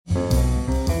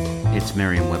It's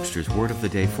Merriam-Webster's Word of the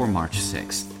Day for March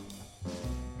 6th.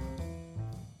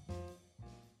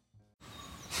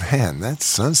 Man, that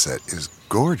sunset is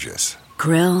gorgeous.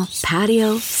 Grill,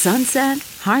 patio, sunset.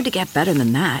 Hard to get better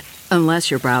than that. Unless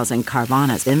you're browsing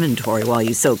Carvana's inventory while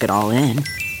you soak it all in.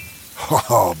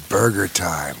 Oh, burger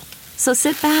time. So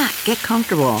sit back, get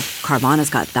comfortable. Carvana's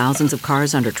got thousands of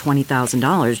cars under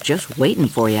 $20,000 just waiting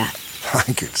for you.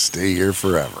 I could stay here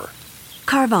forever.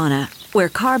 Carvana, where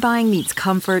car buying meets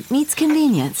comfort meets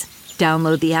convenience.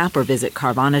 Download the app or visit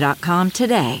Carvana.com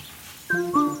today.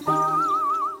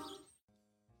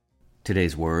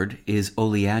 Today's word is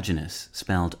oleaginous,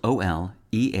 spelled O-L-E-A-G-I-N-O-U-S.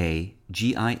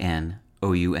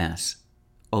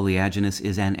 Oleaginous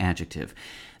is an adjective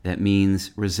that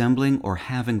means resembling or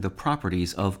having the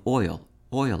properties of oil,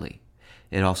 oily.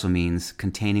 It also means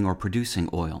containing or producing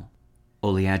oil.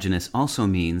 Oleaginous also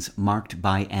means marked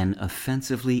by an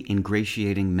offensively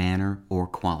ingratiating manner or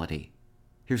quality.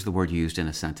 Here's the word used in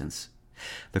a sentence.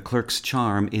 The clerk's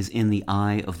charm is in the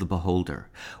eye of the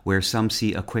beholder. Where some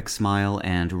see a quick smile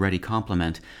and ready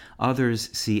compliment,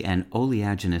 others see an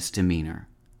oleaginous demeanor.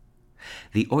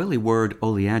 The oily word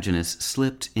oleaginous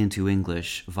slipped into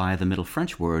English via the Middle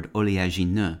French word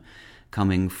oleagineux,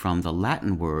 coming from the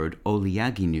Latin word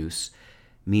oleaginous,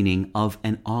 meaning of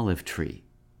an olive tree.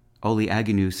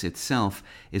 Oleaginous itself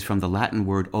is from the Latin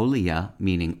word olea,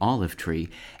 meaning olive tree,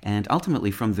 and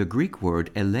ultimately from the Greek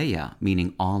word eleia,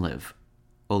 meaning olive.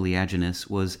 Oleaginous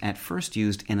was at first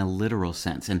used in a literal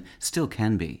sense, and still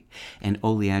can be. An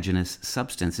oleaginous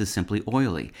substance is simply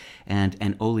oily, and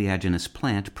an oleaginous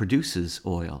plant produces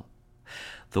oil.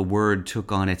 The word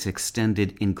took on its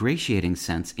extended ingratiating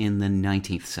sense in the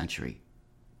 19th century.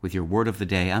 With your Word of the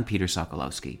Day, I'm Peter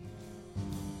Sokolowski.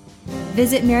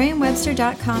 Visit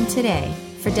Merriam-Webster.com today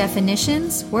for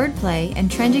definitions, wordplay,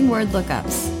 and trending word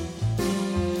lookups.